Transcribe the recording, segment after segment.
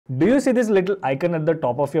Do you see this little icon at the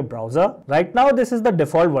top of your browser? Right now this is the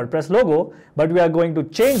default WordPress logo, but we are going to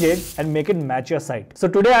change it and make it match your site. So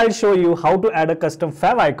today I'll show you how to add a custom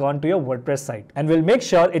favicon to your WordPress site, and we'll make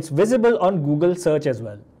sure it's visible on Google search as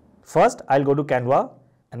well. First, I'll go to Canva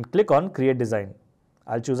and click on Create Design.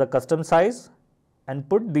 I'll choose a custom size and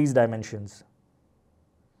put these dimensions.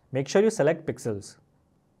 Make sure you select pixels.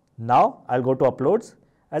 Now I'll go to Uploads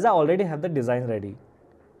as I already have the design ready.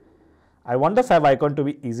 I want the favicon to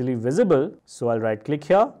be easily visible, so I'll right click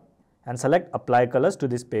here and select Apply Colors to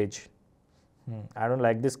this page. I don't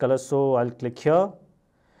like this color, so I'll click here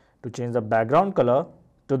to change the background color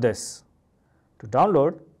to this. To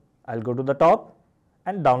download, I'll go to the top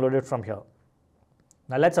and download it from here.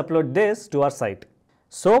 Now let's upload this to our site.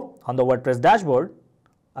 So on the WordPress dashboard,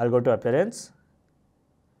 I'll go to Appearance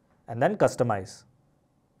and then Customize.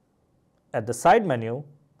 At the side menu,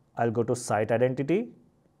 I'll go to Site Identity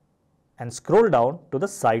and scroll down to the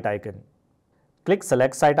site icon. Click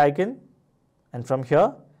Select Site Icon, and from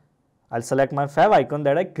here, I'll select my favicon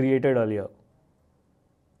that I created earlier.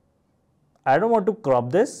 I don't want to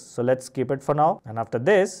crop this, so let's keep it for now. And after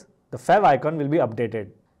this, the favicon will be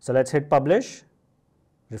updated. So let's hit Publish,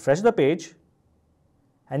 refresh the page,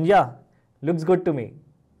 and yeah, looks good to me.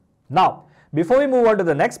 Now, before we move on to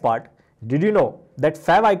the next part, did you know that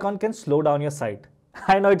favicon can slow down your site?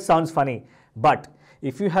 I know it sounds funny, but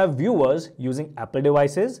if you have viewers using Apple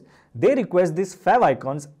devices, they request these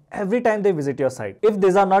favicons every time they visit your site. If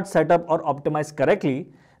these are not set up or optimized correctly,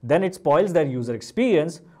 then it spoils their user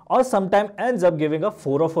experience or sometimes ends up giving a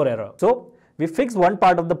 404 error. So we fixed one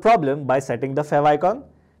part of the problem by setting the favicon.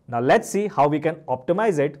 Now let's see how we can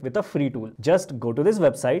optimize it with a free tool. Just go to this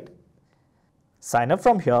website, sign up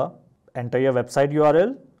from here, enter your website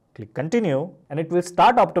URL, click continue, and it will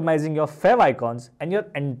start optimizing your favicons and your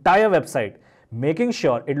entire website, making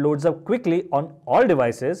sure it loads up quickly on all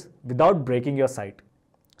devices without breaking your site.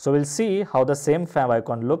 So we'll see how the same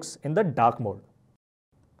favicon looks in the dark mode.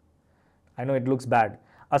 I know it looks bad.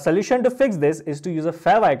 A solution to fix this is to use a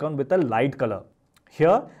favicon with a light color.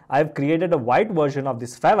 Here, I've created a white version of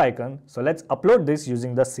this favicon, so let's upload this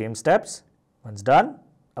using the same steps. Once done,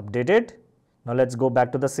 update it. Now let's go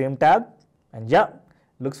back to the same tab, and yeah,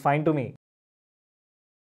 looks fine to me.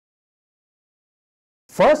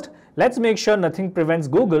 First, let's make sure nothing prevents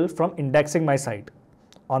Google from indexing my site.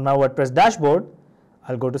 On my WordPress dashboard,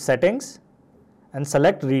 I'll go to Settings and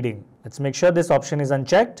select Reading. Let's make sure this option is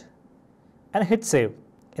unchecked and hit Save.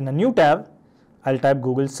 In a new tab, I'll type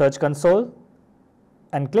Google Search Console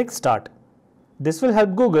and click Start. This will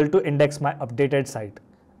help Google to index my updated site.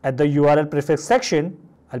 At the URL prefix section,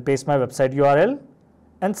 I'll paste my website URL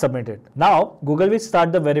and submit it. Now, Google will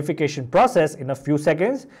start the verification process in a few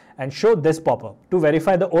seconds and show this pop-up. To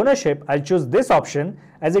verify the ownership, I'll choose this option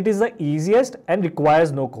as it is the easiest and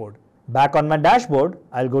requires no code. Back on my dashboard,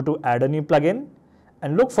 I'll go to Add a New Plugin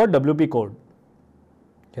and look for WP Code.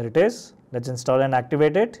 Here it is. Let's install and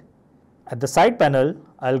activate it. At the side panel,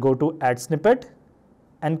 I'll go to Add Snippet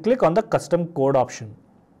and click on the Custom Code option.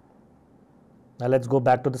 Now let's go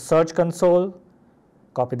back to the Search Console,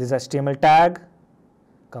 copy this HTML tag,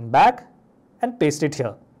 come back and paste it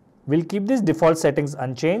here. We'll keep these default settings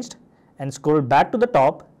unchanged and scroll back to the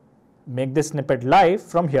top, make this snippet live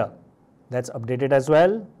from here. Let's update it as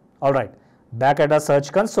well. Alright, back at our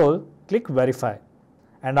Search Console, click Verify.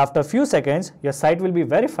 And after a few seconds, your site will be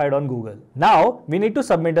verified on Google. Now, we need to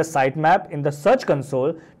submit a sitemap in the Search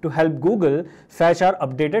Console to help Google fetch our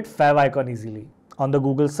updated favicon easily. On the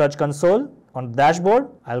Google Search Console, on the dashboard,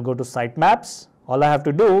 I'll go to Sitemaps. All I have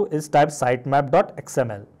to do is type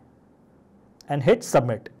sitemap.xml and hit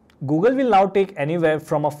Submit. Google will now take anywhere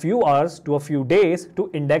from a few hours to a few days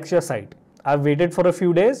to index your site. I've waited for a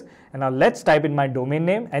few days, and now let's type in my domain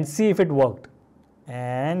name and see if it worked.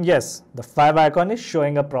 And yes, the favicon is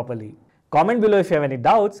showing up properly. Comment below if you have any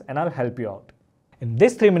doubts and I'll help you out. In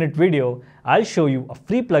this 3-minute video, I'll show you a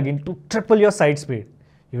free plugin to triple your site speed.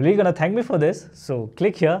 You're really gonna thank me for this, so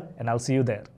click here and I'll see you there.